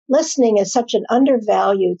listening is such an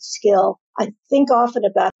undervalued skill. I think often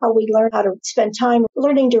about how we learn how to spend time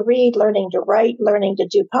learning to read, learning to write, learning to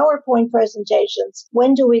do PowerPoint presentations.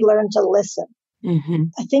 When do we learn to listen? Mm-hmm.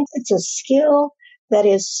 I think it's a skill that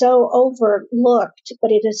is so overlooked,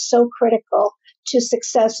 but it is so critical to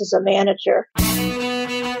success as a manager.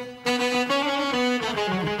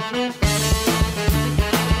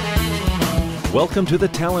 Welcome to the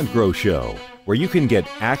Talent Grow Show, where you can get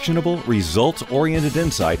actionable, results-oriented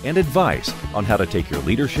insight and advice on how to take your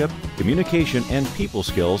leadership, communication, and people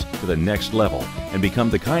skills to the next level and become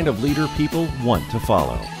the kind of leader people want to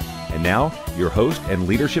follow. And now, your host and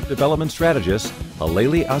leadership development strategist,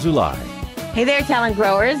 Halelly Azulay. Hey there, Talent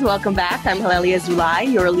Growers. Welcome back. I'm Halelly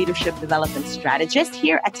Azulay, your leadership development strategist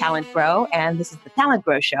here at Talent Grow, and this is the Talent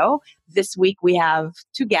Grow Show. This week, we have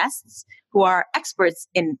two guests who are experts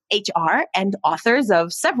in HR and authors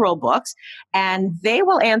of several books, and they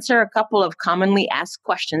will answer a couple of commonly asked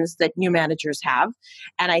questions that new managers have.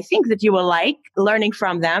 And I think that you will like learning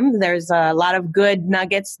from them. There's a lot of good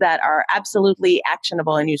nuggets that are absolutely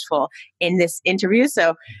actionable and useful in this interview.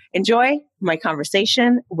 So enjoy my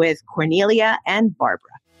conversation with Cornelia and Barbara.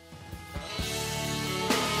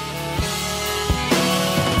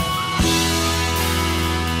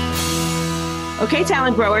 Okay,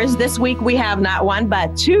 Talent Growers, this week we have not one,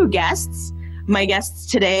 but two guests. My guests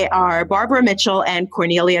today are Barbara Mitchell and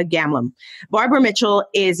Cornelia Gamlem. Barbara Mitchell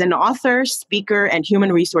is an author, speaker, and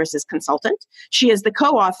human resources consultant. She is the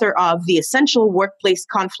co-author of The Essential Workplace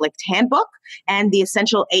Conflict Handbook and The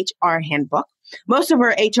Essential HR Handbook. Most of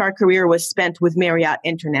her HR career was spent with Marriott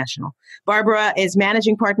International. Barbara is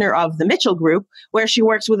managing partner of the Mitchell Group, where she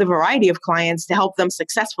works with a variety of clients to help them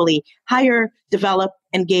successfully hire, develop,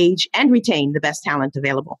 engage, and retain the best talent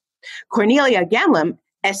available. Cornelia Gamlem,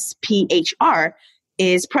 SPHR,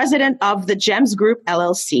 is president of the GEMS Group,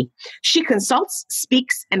 LLC. She consults,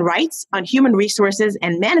 speaks, and writes on human resources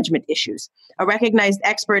and management issues. A recognized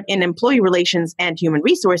expert in employee relations and human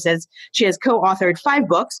resources, she has co-authored 5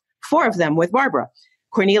 books, 4 of them with Barbara.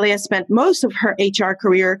 Cornelia spent most of her HR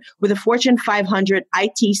career with a Fortune 500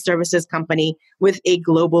 IT services company with a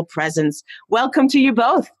global presence. Welcome to you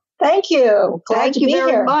both. Thank you. Glad to be here.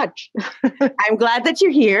 Thank you very much. I'm glad that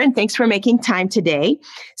you're here, and thanks for making time today.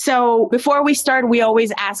 So before we start, we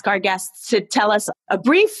always ask our guests to tell us a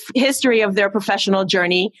brief history of their professional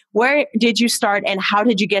journey. Where did you start, and how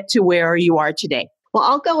did you get to where you are today? Well,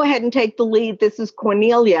 I'll go ahead and take the lead. This is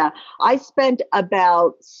Cornelia. I spent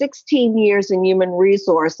about 16 years in human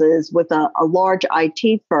resources with a large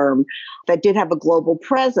IT firm that did have a global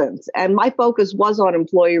presence. And my focus was on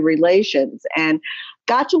employee relations, and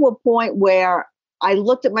got to a point where I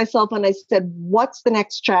looked at myself and I said, what's the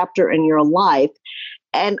next chapter in your life?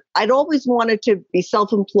 And I'd always wanted to be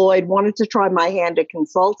self-employed, wanted to try my hand at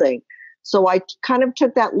consulting. So I kind of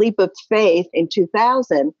took that leap of faith in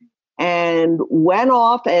 2000 and went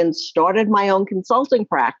off and started my own consulting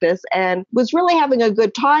practice and was really having a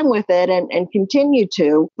good time with it and continue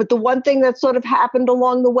to. But the one thing that sort of happened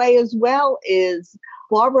along the way as well is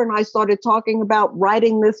Barbara and I started talking about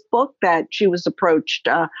writing this book that she was approached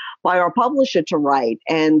by our publisher to write.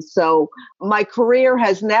 And so my career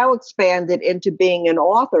has now expanded into being an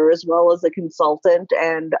author as well as a consultant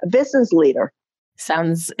and a business leader.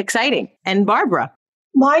 Sounds exciting. And Barbara?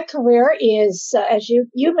 My career is, as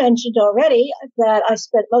you mentioned already, that I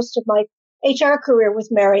spent most of my HR career with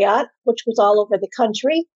Marriott, which was all over the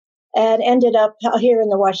country, and ended up here in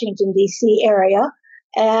the Washington, D.C. area,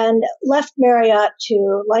 and left Marriott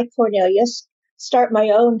to, like Cornelius, start my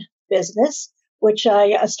own business, which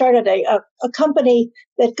I started a company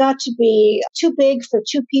that got to be too big for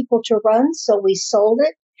 2 people to run, so we sold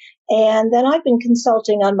it. And then I've been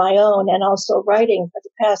consulting on my own and also writing for the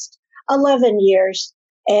past 11 years.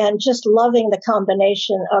 And just loving the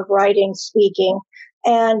combination of writing, speaking,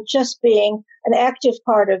 and just being an active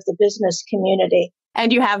part of the business community.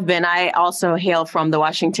 And you have been. I also hail from the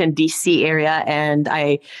Washington, D.C. area, and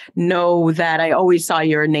I know that I always saw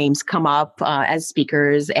your names come up as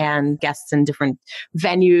speakers and guests in different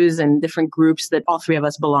venues and different groups that all 3 of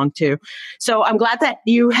us belong to. So I'm glad that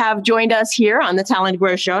you have joined us here on the Talent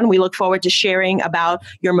Grow Show, and we look forward to sharing about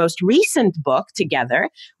your most recent book together,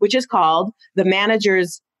 which is called The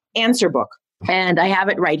Manager's Answer Book. And I have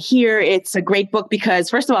it right here. It's a great book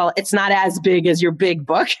because, first of all, it's not as big as your big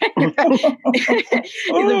book.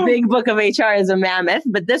 The big book of HR is a mammoth,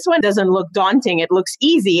 but this one doesn't look daunting. It looks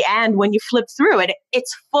easy. And when you flip through it,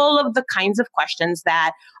 it's full of the kinds of questions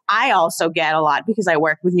that I also get a lot because I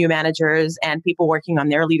work with new managers and people working on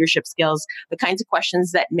their leadership skills, the kinds of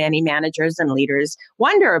questions that many managers and leaders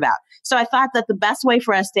wonder about. So I thought that the best way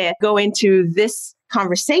for us to go into this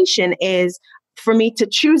conversation is for me to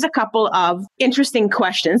choose a couple of interesting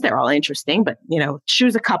questions. They're all interesting, but,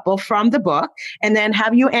 choose a couple from the book and then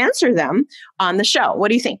have you answer them on the show. What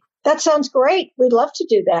do you think? That sounds great. We'd love to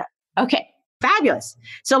do that. Okay, fabulous.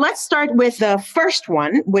 So let's start with the first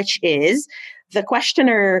one, which is the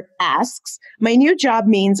questioner asks, my new job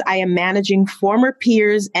means I am managing former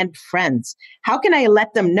peers and friends. How can I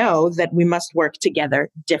let them know that we must work together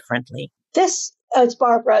differently? It's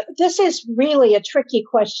Barbara. This is really a tricky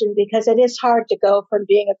question because it is hard to go from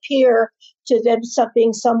being a peer to then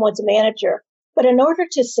being someone's manager. But in order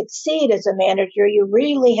to succeed as a manager, you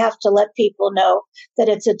really have to let people know that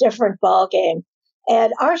it's a different ballgame.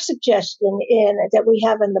 And our suggestion that we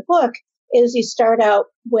have in the book is you start out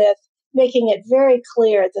with making it very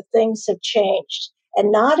clear that things have changed,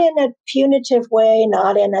 and not in a punitive way,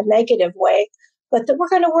 not in a negative way, but that we're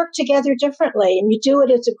going to work together differently. And you do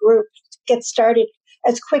it as a group. Get started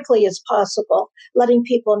as quickly as possible, letting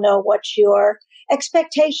people know what your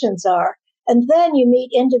expectations are. And then you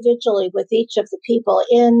meet individually with each of the people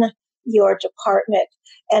in your department.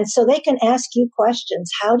 And so they can ask you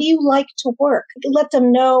questions. How do you like to work? Let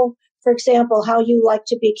them know, for example, how you like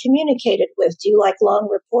to be communicated with. Do you like long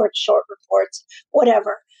reports, short reports,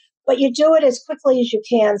 whatever? But you do it as quickly as you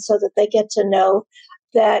can so that they get to know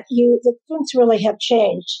that the things really have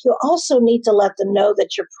changed. You also need to let them know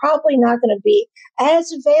that you're probably not going to be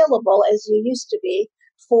as available as you used to be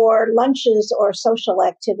for lunches or social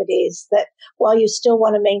activities, that while you still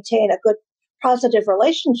want to maintain a good positive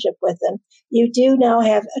relationship with them, you do now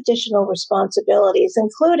have additional responsibilities,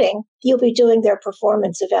 including you'll be doing their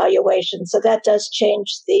performance evaluation. So that does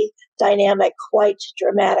change the dynamic quite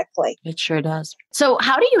dramatically. It sure does. So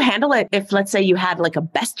how do you handle it if, let's say, you had like a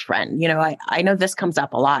best friend? I know this comes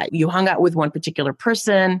up a lot. You hung out with one particular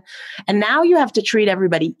person and now you have to treat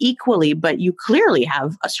everybody equally, but you clearly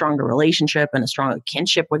have a stronger relationship and a stronger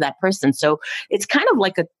kinship with that person. So it's kind of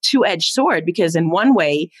like a two-edged sword, because in one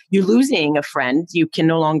way, you're losing a friend. You can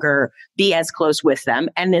no longer be as close with them.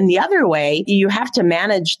 And in the other way, you have to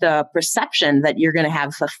manage the perception that you're going to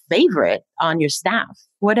have a favorite on your staff.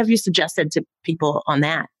 What have you suggested to people on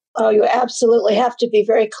that? Oh, you absolutely have to be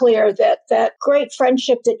very clear that that great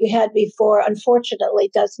friendship that you had before,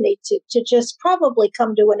 unfortunately, does need to just probably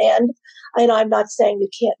come to an end. And I'm not saying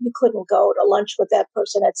you couldn't go to lunch with that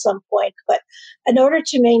person at some point, but in order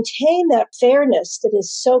to maintain that fairness that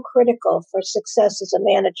is so critical for success as a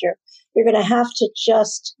manager, you're going to have to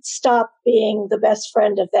just stop being the best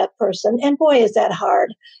friend of that person. And boy, is that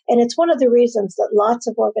hard. And it's one of the reasons that lots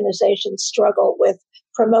of organizations struggle with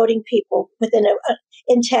promoting people within an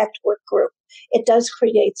intact work group. It does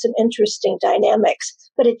create some interesting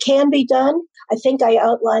dynamics, but it can be done. I think I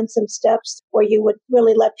outlined some steps where you would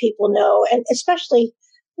really let people know, and especially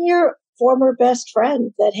your former best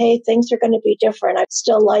friend, that, hey, things are going to be different. I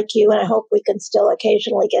still like you, and I hope we can still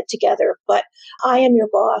occasionally get together, but I am your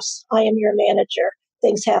boss. I am your manager.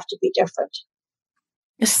 Things have to be different.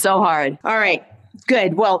 It's so hard. All right.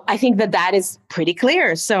 Good. Well, I think that is pretty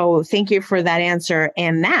clear. So thank you for that answer.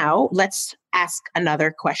 And now let's ask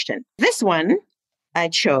another question. This one I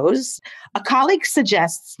chose. A colleague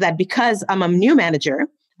suggests that because I'm a new manager,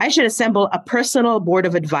 I should assemble a personal board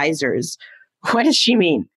of advisors. What does she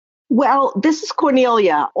mean? Well, this is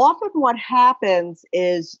Cornelia. Often what happens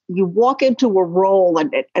is you walk into a role,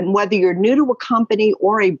 and whether you're new to a company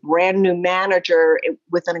or a brand new manager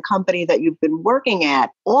within a company that you've been working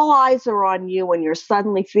at, all eyes are on you and you're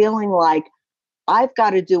suddenly feeling like, I've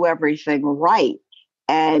got to do everything right.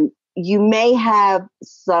 And you may have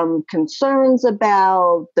some concerns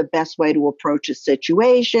about the best way to approach a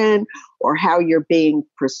situation or how you're being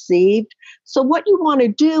perceived. So what you want to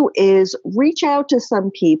do is reach out to some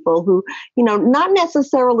people who, not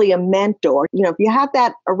necessarily a mentor. If you have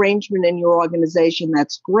that arrangement in your organization,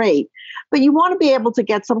 that's great. But you want to be able to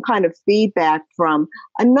get some kind of feedback from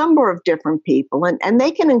a number of different people. And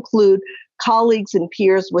they can include colleagues and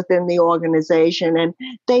peers within the organization. And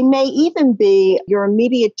they may even be your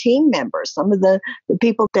immediate team members, some of the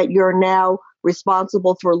people that you're now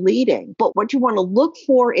responsible for leading. But what you want to look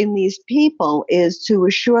for in these people is to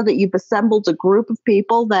assure that you've assembled a group of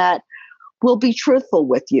people that will be truthful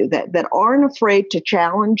with you, that aren't afraid to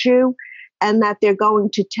challenge you, and that they're going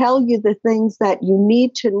to tell you the things that you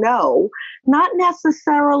need to know, not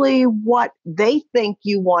necessarily what they think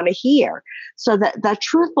you want to hear. So that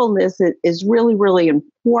truthfulness is really, really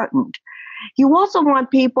important. You also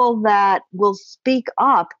want people that will speak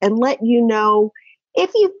up and let you know if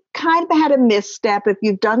you've kind of had a misstep, if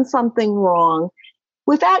you've done something wrong,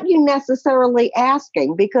 without you necessarily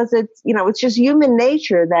asking, because it's just human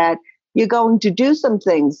nature that you're going to do some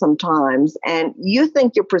things sometimes and you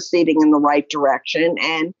think you're proceeding in the right direction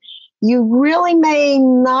and you really may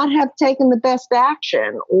not have taken the best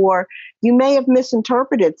action, or you may have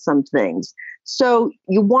misinterpreted some things. So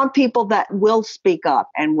you want people that will speak up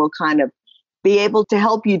and will kind of be able to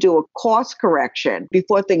help you do a course correction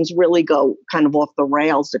before things really go kind of off the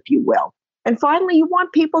rails, if you will. And finally, you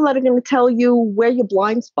want people that are going to tell you where your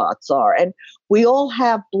blind spots are. And we all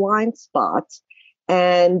have blind spots.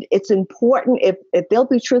 And it's important if they'll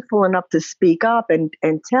be truthful enough to speak up and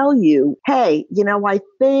tell you, hey, I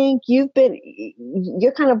think you're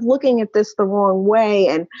kind of looking at this the wrong way.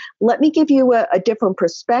 And let me give you a different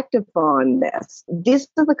perspective on this. These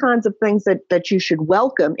are the kinds of things that you should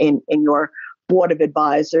welcome in your board of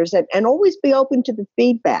advisors, and always be open to the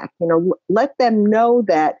feedback. Let them know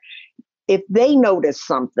that if they notice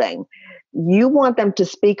something, you want them to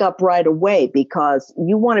speak up right away, because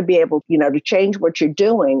you want to be able, to change what you're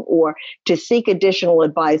doing or to seek additional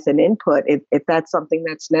advice and input if that's something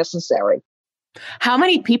that's necessary. How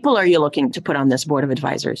many people are you looking to put on this board of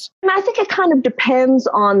advisors? And I think it kind of depends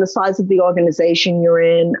on the size of the organization you're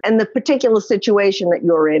in and the particular situation that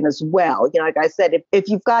you're in as well. Like I said, if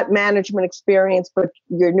you've got management experience, but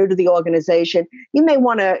you're new to the organization, you may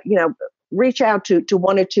want to, reach out to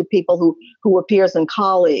one or two people who are peers and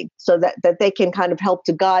colleagues, so that they can kind of help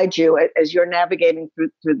to guide you as you're navigating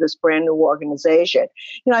through this brand new organization.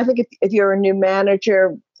 I think if you're a new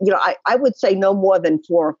manager, I would say no more than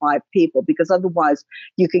 4 or 5 people, because otherwise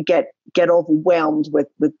you could get overwhelmed with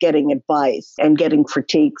getting advice and getting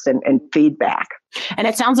critiques and feedback. And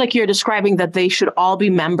it sounds like you're describing that they should all be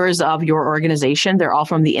members of your organization. They're all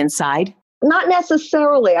from the inside. Not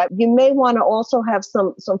necessarily. You may want to also have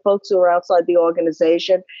some folks who are outside the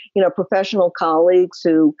organization, professional colleagues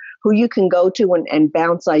who you can go to and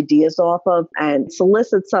bounce ideas off of and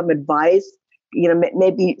solicit some advice,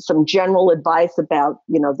 maybe some general advice about,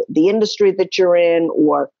 the industry that you're in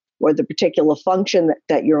or the particular function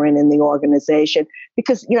that you're in the organization,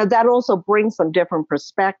 because, that also brings some different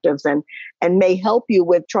perspectives and may help you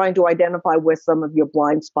with trying to identify where some of your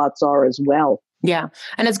blind spots are as well. Yeah.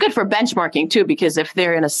 And it's good for benchmarking too, because if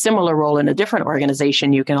they're in a similar role in a different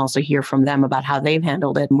organization, you can also hear from them about how they've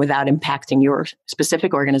handled it without impacting your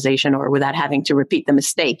specific organization or without having to repeat the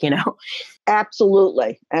mistake,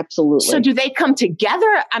 Absolutely. Absolutely. So do they come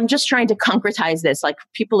together? I'm just trying to concretize this, like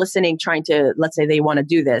people listening, trying to, let's say they want to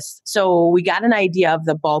do this. So we got an idea of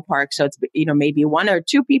the ballpark. So it's, maybe 1 or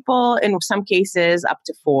 2 people in some cases, up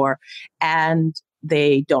to 4. And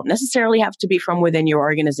they don't necessarily have to be from within your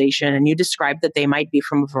organization. And you described that they might be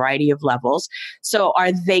from a variety of levels. So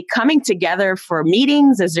are they coming together for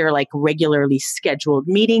meetings? Is there like regularly scheduled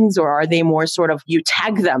meetings, or are they more sort of, you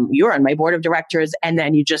tag them, you're on my board of directors, and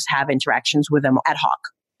then you just have interactions with them ad hoc?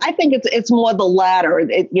 I think it's more the latter.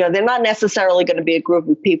 They're not necessarily going to be a group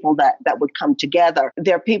of people that would come together.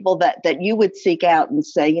 They're people that you would seek out and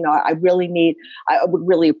say, I would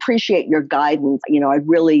really appreciate your guidance. I'd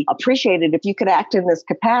really appreciate it if you could act in this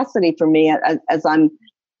capacity for me as I'm,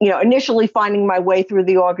 initially finding my way through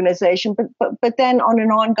the organization, but then on an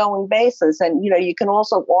ongoing basis. And, you can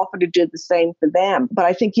also offer to do the same for them. But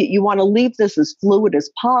I think you want to leave this as fluid as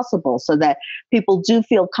possible so that people do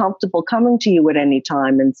feel comfortable coming to you at any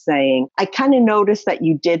time and saying, I kind of noticed that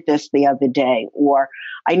you did this the other day, or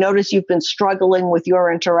I noticed you've been struggling with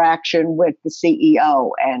your interaction with the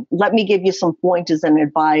CEO, and let me give you some pointers and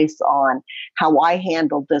advice on how I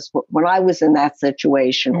handled this when I was in that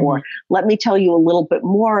situation, or let me tell you a little bit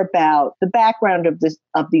more about the background of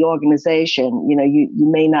the organization. You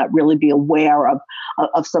may not really be aware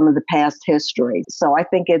of some of the past history. So I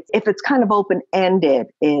think if it's kind of open-ended,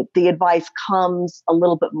 the advice comes a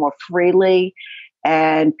little bit more freely,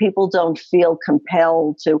 and people don't feel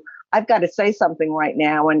compelled to, I've got to say something right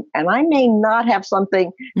now, and I may not have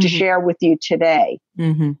something to share with you today.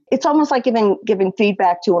 It's almost like giving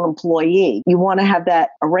feedback to an employee. You want to have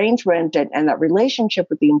that arrangement and that relationship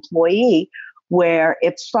with the employee where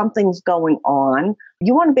if something's going on,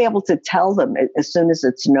 you want to be able to tell them as soon as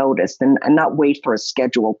it's noticed and not wait for a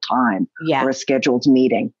scheduled time or a scheduled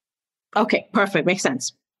meeting. Okay, perfect. Makes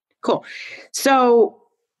sense. Cool. So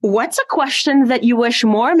what's a question that you wish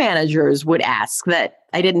more managers would ask that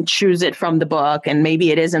I didn't choose it from the book, and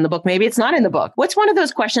maybe it is in the book, maybe it's not in the book? What's one of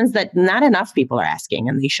those questions that not enough people are asking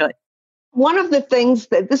and they should? One of the things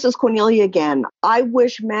this is Cornelia again, I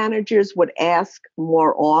wish managers would ask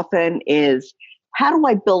more often is, how do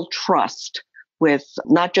I build trust with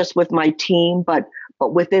not just with my team, but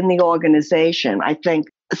within the organization? I think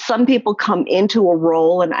some people come into a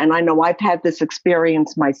role, and I know I've had this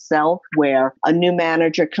experience myself, where a new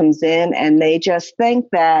manager comes in and they just think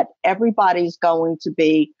that everybody's going to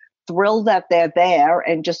be thrilled that they're there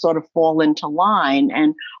and just sort of fall into line.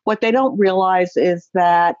 And what they don't realize is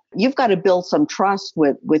that you've got to build some trust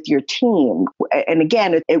with your team. And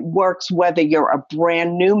again, it works whether you're a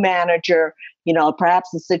brand new manager, perhaps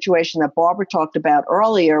the situation that Barbara talked about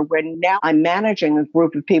earlier, when now I'm managing a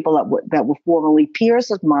group of people that were formerly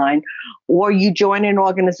peers of mine, or you join an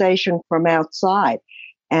organization from outside.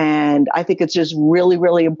 And I think it's just really,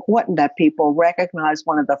 really important that people recognize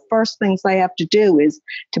one of the first things they have to do is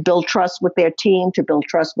to build trust with their team, to build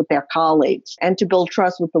trust with their colleagues, and to build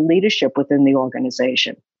trust with the leadership within the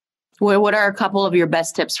organization. Well, what are a couple of your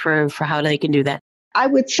best tips for how they can do that? I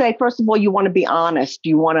would say, first of all, you want to be honest.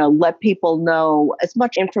 You want to let people know as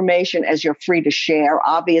much information as you're free to share.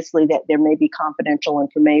 Obviously, that there may be confidential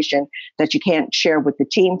information that you can't share with the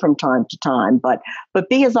team from time to time, but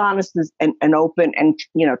be as honest and open and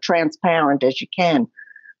transparent as you can.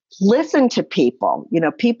 Listen to people.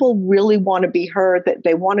 People really want to be heard. That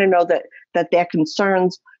they want to know that their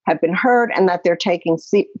concerns have been heard and that they're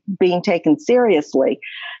being taken seriously.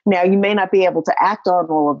 Now, you may not be able to act on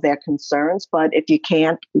all of their concerns, but if you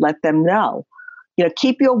can't, let them know.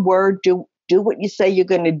 Keep your word, do what you say you're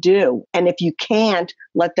going to do. And if you can't,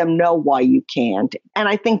 let them know why you can't. And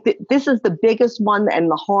I think that this is the biggest one and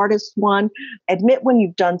the hardest one. Admit when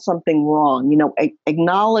you've done something wrong,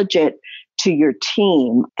 acknowledge it to your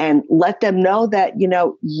team and let them know that,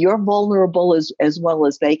 you're vulnerable as well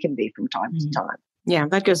as they can be from time to time. Yeah,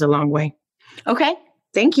 that goes a long way. Okay,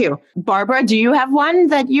 thank you. Barbara, do you have one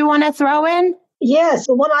that you want to throw in? Yes,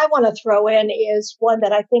 the one I want to throw in is one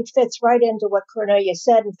that I think fits right into what Cornelia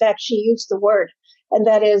said. In fact, she used the word, and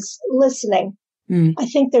that is listening. I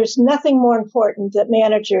think there's nothing more important that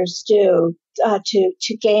managers do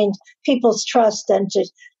to gain people's trust and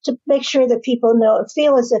to make sure that people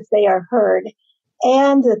feel as if they are heard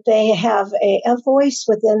and that they have a voice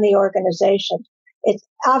within the organization. It's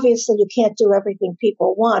obviously you can't do everything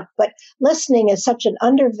people want, but listening is such an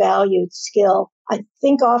undervalued skill. I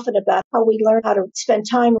think often about how we learn how to spend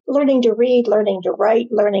time learning to read, learning to write,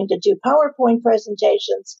 learning to do PowerPoint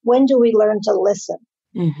presentations. When do we learn to listen?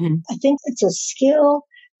 I think it's a skill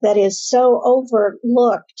that is so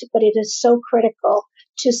overlooked, but it is so critical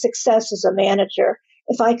to success as a manager.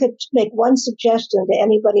 If I could make one suggestion to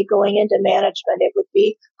anybody going into management, it would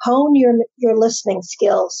be hone your listening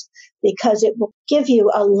skills, because it will give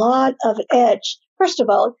you a lot of edge. First of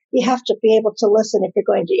all, you have to be able to listen if you're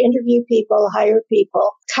going to interview people, hire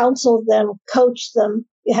people, counsel them, coach them.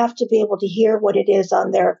 You have to be able to hear what it is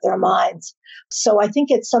on their minds. So I think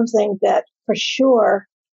it's something that for sure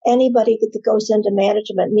anybody that goes into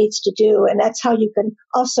management needs to do. And that's how you can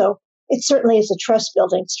also, it certainly is a trust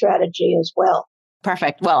building strategy as well.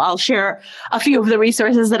 Perfect. Well, I'll share a few of the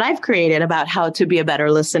resources that I've created about how to be a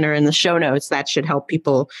better listener in the show notes. That should help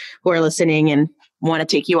people who are listening and want to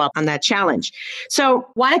take you up on that challenge. So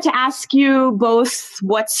wanted to ask you both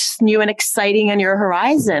what's new and exciting on your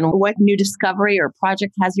horizon. What new discovery or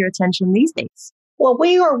project has your attention these days? Well,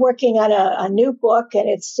 we are working on a new book, and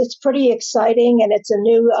it's pretty exciting, and it's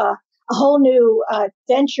a whole new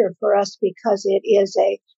venture for us because it is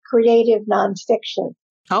a creative nonfiction.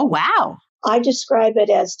 Oh, wow. I describe it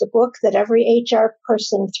as the book that every HR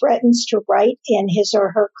person threatens to write in his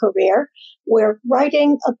or her career. We're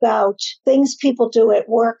writing about things people do at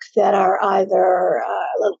work that are either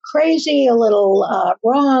a little crazy, a little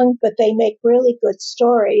wrong, but they make really good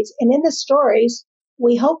stories. And in the stories,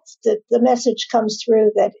 we hope that the message comes through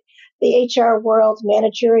that the HR world,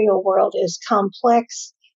 managerial world is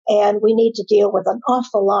complex, and we need to deal with an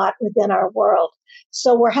awful lot within our world.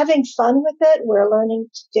 So we're having fun with it. We're learning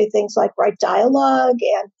to do things like write dialogue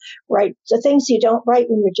and write the things you don't write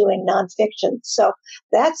when you're doing nonfiction. So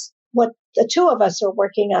that's what the two of us are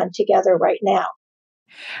working on together right now.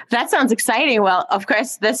 That sounds exciting. Well, of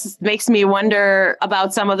course, this makes me wonder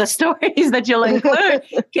about some of the stories that you'll include.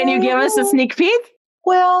 Can you give us a sneak peek?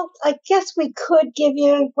 Well, I guess we could give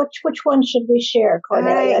you, which one should we share,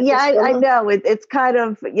 Cornelia? I know. It's kind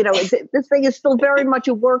of, this thing is still very much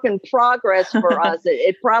a work in progress for us.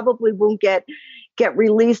 It probably won't get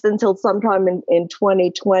released until sometime in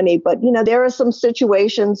 2020. But, there are some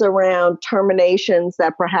situations around terminations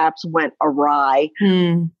that perhaps went awry,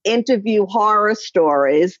 interview horror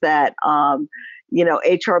stories that,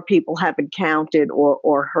 HR people have encountered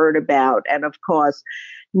or heard about. And of course,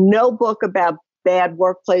 no book about bad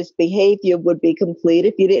workplace behavior would be complete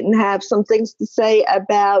if you didn't have some things to say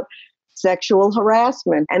about sexual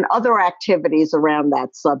harassment and other activities around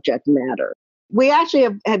that subject matter. We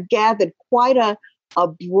actually have gathered quite a a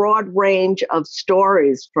broad range of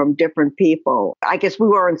stories from different people. I guess we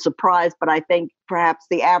weren't surprised, but I think perhaps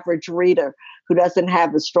the average reader who doesn't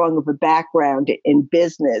have as strong of a background in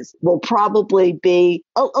business will probably be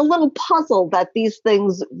a little puzzled that these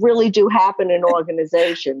things really do happen in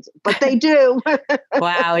organizations, but they do.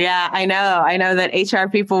 Wow. Yeah, I know. I know that HR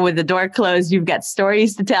people with the door closed, you've got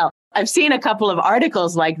stories to tell. I've seen a couple of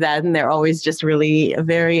articles like that, and they're always just really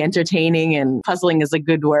very entertaining, and puzzling is a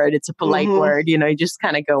good word. It's a polite word. You know, you just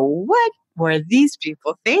kind of go, what were these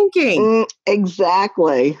people thinking?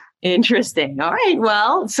 Exactly. Interesting. All right.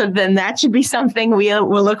 Well, so then that should be something we'll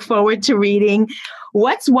look forward to reading.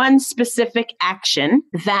 What's one specific action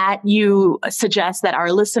that you suggest that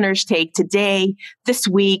our listeners take today, this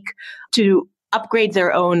week, to upgrade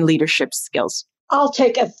their own leadership skills? I'll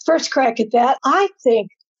take a first crack at that. I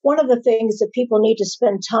think one of the things that people need to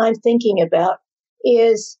spend time thinking about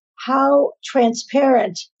is how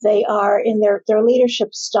transparent they are in their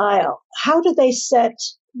leadership style. How do they set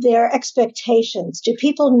their expectations? Do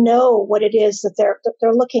people know what it is that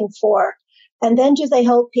they're looking for? And then do they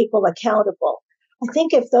hold people accountable? I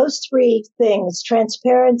think if those three things,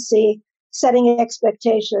 transparency, setting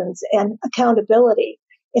expectations, and accountability,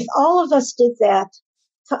 if all of us did that,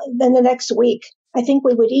 then the next week, I think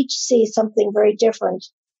we would each see something very different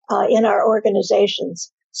in our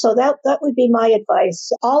organizations. So that would be my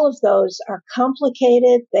advice. All of those are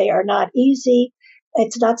complicated. They are not easy.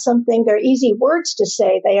 It's not something, they're easy words to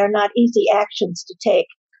say. They are not easy actions to take.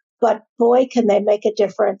 But boy, can they make a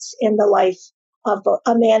difference in the life of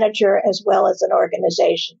a manager as well as an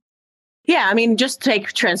organization. Yeah, I mean, just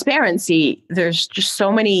take transparency. There's just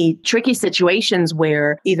so many tricky situations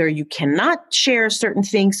where either you cannot share certain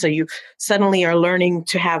things, so you suddenly are learning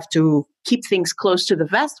to have to keep things close to the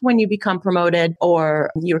vest when you become promoted,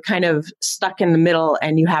 or you're kind of stuck in the middle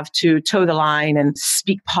and you have to toe the line and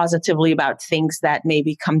speak positively about things that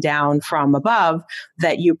maybe come down from above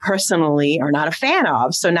that you personally are not a fan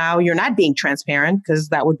of. So now you're not being transparent because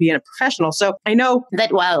that would be unprofessional. So I know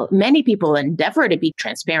that while many people endeavor to be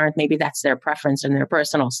transparent, maybe that's their preference and their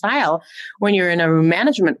personal style, when you're in a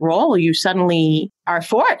management role, you suddenly are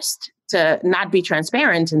forced to not be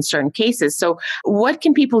transparent in certain cases. So what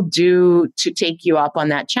can people do to take you up on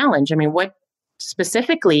that challenge? I mean, what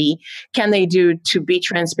specifically can they do to be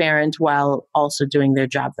transparent while also doing their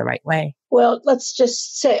job the right way? Well, let's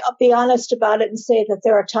just say, be honest about it and say that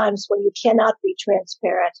there are times when you cannot be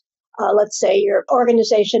transparent. Let's say your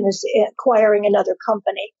organization is acquiring another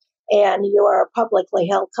company and you are a publicly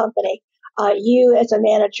held company. You as a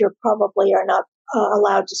manager probably are not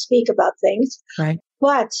allowed to speak about things. Right.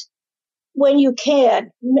 But when you can,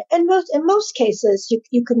 and in most cases,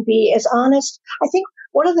 you can be as honest. I think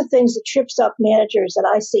one of the things that trips up managers that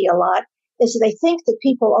I see a lot is they think that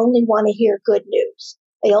people only want to hear good news.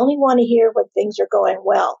 They only want to hear when things are going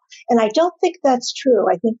well. And I don't think that's true.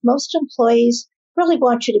 I think most employees really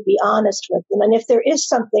want you to be honest with them. And if there is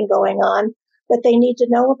something going on that they need to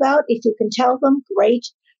know about, if you can tell them, great.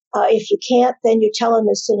 If you can't, then you tell them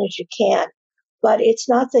as soon as you can. But it's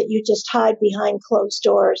not that you just hide behind closed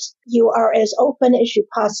doors. You are as open as you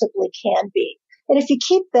possibly can be. And if you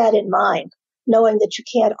keep that in mind, knowing that you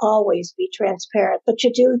can't always be transparent, but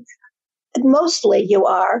you do, mostly you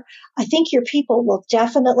are, I think your people will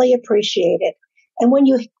definitely appreciate it. And when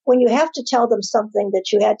you have to tell them something that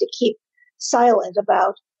you had to keep silent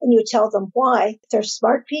about, and you tell them why, if they're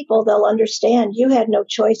smart people, they'll understand you had no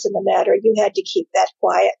choice in the matter. You had to keep that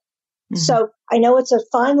quiet. So I know it's a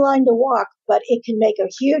fine line to walk, but it can make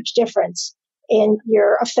a huge difference in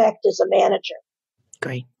your effect as a manager.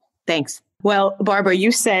 Great. Thanks. Well, Barbara,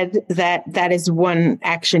 you said that is one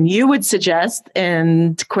action you would suggest.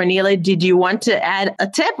 And Cornelia, did you want to add a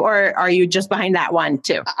tip, or are you just behind that one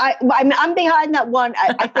too? I'm behind that one.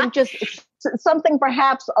 I think just something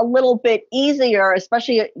perhaps a little bit easier,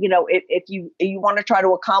 especially, if you want to try to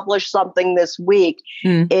accomplish something this week,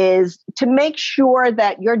 is to make sure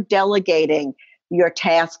that you're delegating your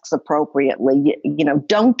tasks appropriately.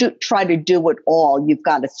 Don't try to do it all. You've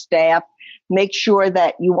got a staff. Make sure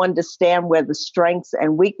that you understand where the strengths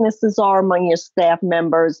and weaknesses are among your staff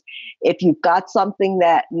members. If you've got something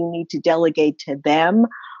that you need to delegate to them,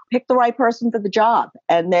 pick the right person for the job,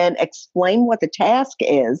 and then explain what the task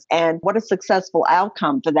is and what a successful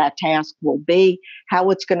outcome for that task will be, how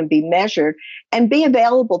it's going to be measured, and be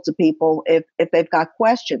available to people if they've got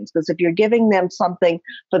questions. Because if you're giving them something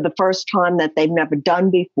for the first time that they've never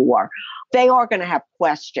done before, they are going to have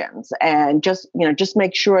questions. And just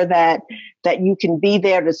make sure that you can be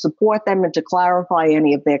there to support them and to clarify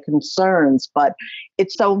any of their concerns. But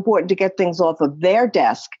it's so important to get things off of their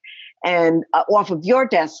desk and off of your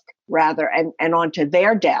desk rather, and onto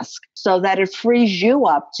their desk, so that it frees you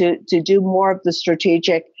up to do more of the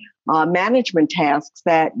strategic management tasks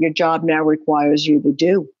that your job now requires you to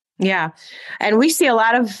do. Yeah. And we see a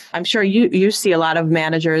lot of, I'm sure you see a lot of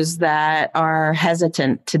managers that are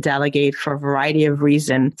hesitant to delegate for a variety of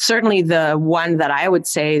reasons. Certainly the one that I would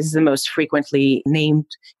say is the most frequently named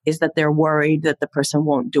is that they're worried that the person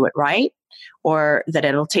won't do it right, or that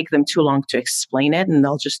it'll take them too long to explain it and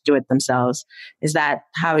they'll just do it themselves. Is that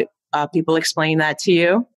how people explain that to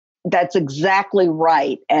you? That's exactly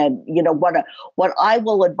right. And, what I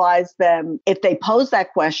will advise them if they pose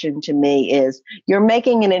that question to me is, you're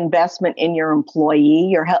making an investment in your employee.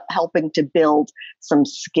 You're helping to build some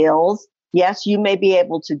skills. Yes, you may be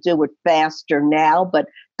able to do it faster now, but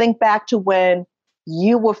think back to when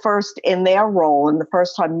you were first in their role and the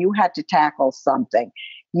first time you had to tackle something.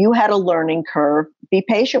 You had a learning curve. Be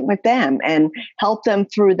patient with them and help them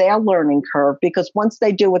through their learning curve, because once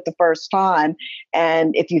they do it the first time,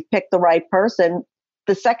 and if you've picked the right person,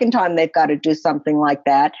 the second time they've got to do something like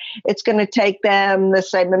that, it's going to take them the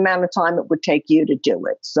same amount of time it would take you to do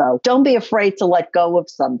it. So don't be afraid to let go of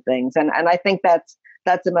some things. And I think that's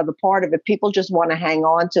another part of it. People just want to hang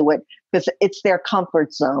on to it because it's their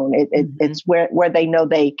comfort zone. It's where they know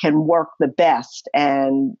they can work the best.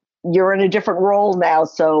 And you're in a different role now.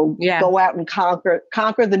 So go out and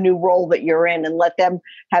conquer the new role that you're in, and let them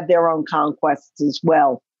have their own conquests as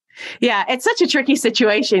well. Yeah, it's such a tricky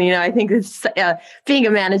situation. I think being a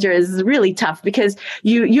manager is really tough because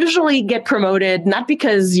you usually get promoted, not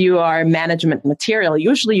because you are management material.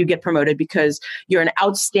 Usually you get promoted because you're an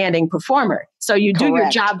outstanding performer. So you do your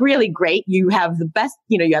job really great. You have the best,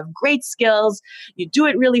 you have great skills. You do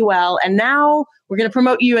it really well. And now we're going to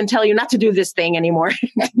promote you and tell you not to do this thing anymore.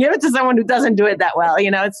 Give it to someone who doesn't do it that well.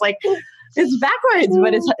 It's like, it's backwards,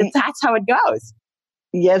 but that's how it goes.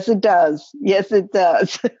 Yes, it does. Yes, it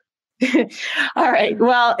does. All right.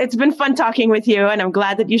 Well, it's been fun talking with you, and I'm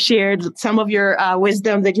glad that you shared some of your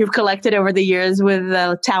wisdom that you've collected over the years with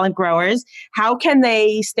Talent Growers. How can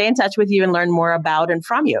they stay in touch with you and learn more about and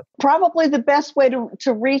from you? Probably the best way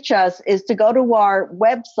to reach us is to go to our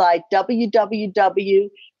website,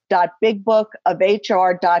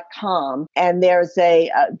 www.bigbookofhr.com. And there's a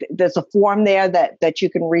form there that you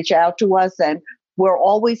can reach out to us, and we're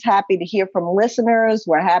always happy to hear from listeners.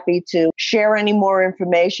 We're happy to share any more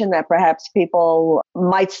information that perhaps people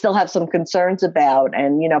might still have some concerns about,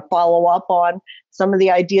 and, follow up on some of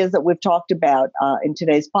the ideas that we've talked about in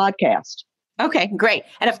today's podcast. Okay, great.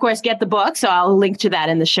 And of course, get the book. So I'll link to that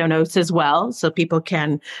in the show notes as well, so people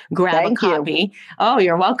can grab a copy. Oh,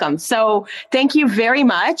 you're welcome. So thank you very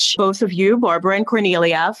much, both of you, Barbara and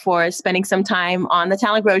Cornelia, for spending some time on the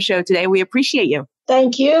Talent Grow Show today. We appreciate you.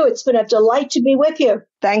 Thank you. It's been a delight to be with you.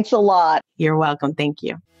 Thanks a lot. You're welcome. Thank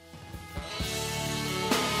you.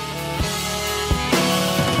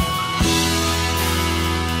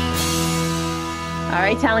 All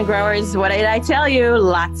right, Talent Growers, what did I tell you?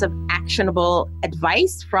 Lots of actionable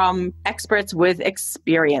advice from experts with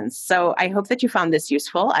experience. So I hope that you found this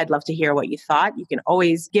useful. I'd love to hear what you thought. You can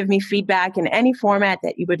always give me feedback in any format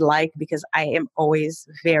that you would like, because I am always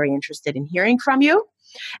very interested in hearing from you.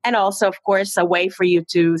 And also, of course, a way for you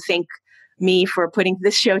to thank me for putting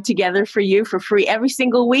this show together for you for free every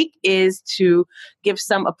single week is to give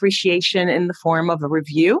some appreciation in the form of a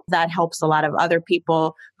review. That helps a lot of other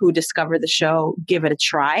people who discover the show give it a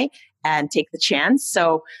try and take the chance.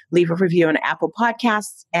 So leave a review on Apple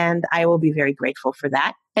Podcasts, and I will be very grateful for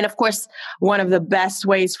that. And of course, one of the best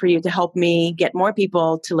ways for you to help me get more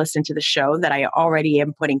people to listen to the show that I already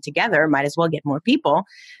am putting together, might as well get more people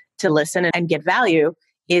to listen and get value,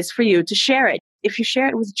 is for you to share it. If you share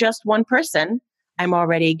it with just one person, I'm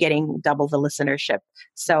already getting double the listenership.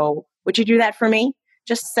 So would you do that for me?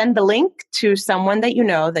 Just send the link to someone that you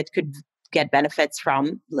know that could get benefits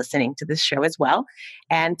from listening to this show as well,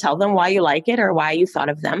 and tell them why you like it or why you thought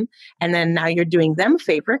of them. And then now you're doing them a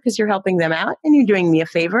favor because you're helping them out, and you're doing me a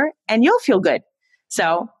favor, and you'll feel good.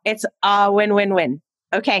 So it's a win-win-win.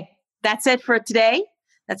 Okay, that's it for today.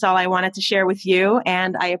 That's all I wanted to share with you,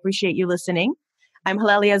 and I appreciate you listening. I'm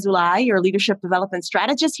Halelly Azulay, your leadership development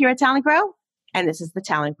strategist here at Talent Grow, and this is the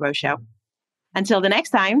Talent Grow Show. Until the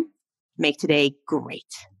next time, make today great.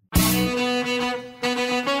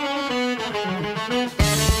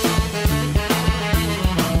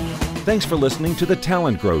 Thanks for listening to the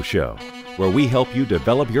Talent Grow Show, where we help you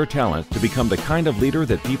develop your talent to become the kind of leader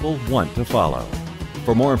that people want to follow.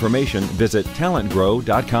 For more information, visit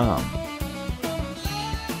talentgrow.com.